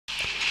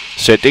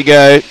Set to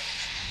go.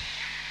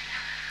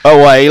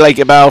 Away,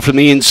 Lake Bale from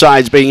the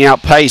inside's being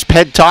outpaced.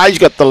 Pad Thai's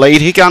got the lead.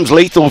 Here comes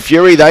Lethal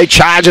Fury, though.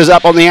 Charges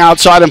up on the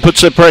outside and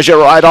puts the pressure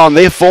right on.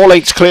 They're 4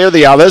 lengths clear of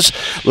the others.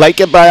 Lake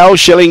Bale,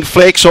 Shilling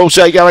Flex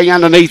also going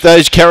underneath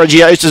those.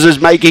 Caragiosis is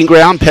making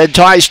ground. Pad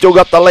Thai's still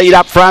got the lead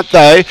up front,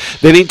 though.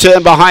 Then in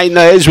turn behind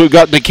those, we've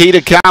got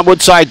Nikita Khan.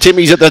 Woodside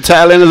Timmy's at the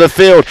tail end of the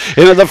field.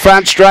 Into the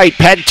front straight.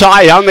 Pad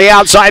Thai on the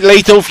outside.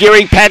 Lethal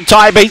Fury. Pad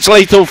Thai beats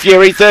Lethal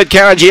Fury. Third,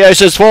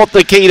 Caragiosis. Fourth,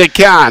 Nikita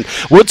Khan.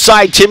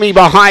 Woodside Timmy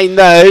behind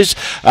those.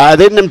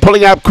 Then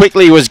pulling up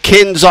quickly was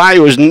Kenzai,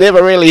 who was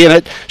never really in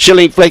it.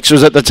 Shilling Flex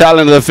was at the tail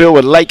end of the field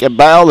with Lake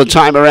Bale, the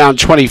time around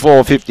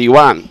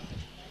 24.51.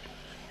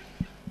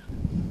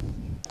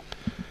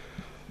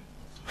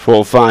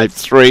 4, 5,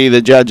 3,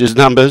 the judges'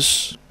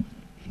 numbers.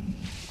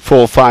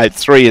 4, 5,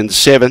 3 and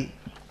 7.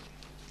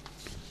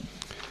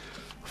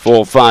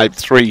 4, 5,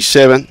 3,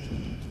 7.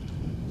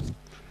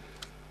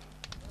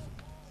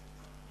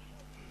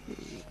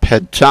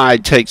 Pad Thai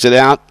takes it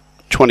out.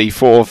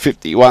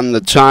 24.51 the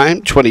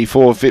time,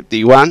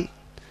 24.51.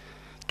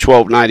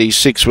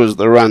 12.96 was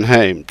the run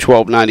home,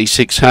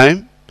 12.96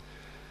 home.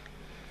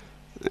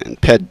 And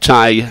Pad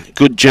Thai,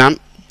 good jump.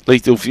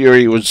 Lethal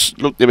Fury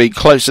looked to be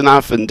close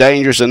enough and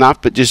dangerous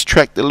enough, but just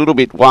tracked a little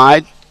bit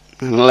wide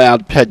and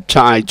allowed Pad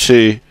Thai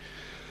to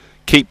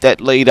keep that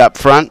lead up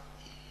front.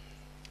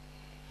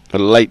 A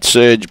late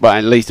surge by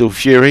Lethal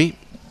Fury,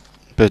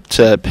 but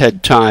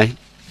Pad Thai,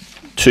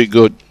 too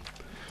good.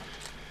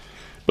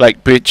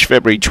 Blake Bridge,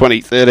 February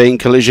 2013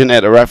 collision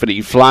at a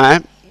Rafferty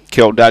Flyer.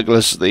 Kel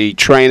Douglas, the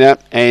trainer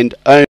and owner.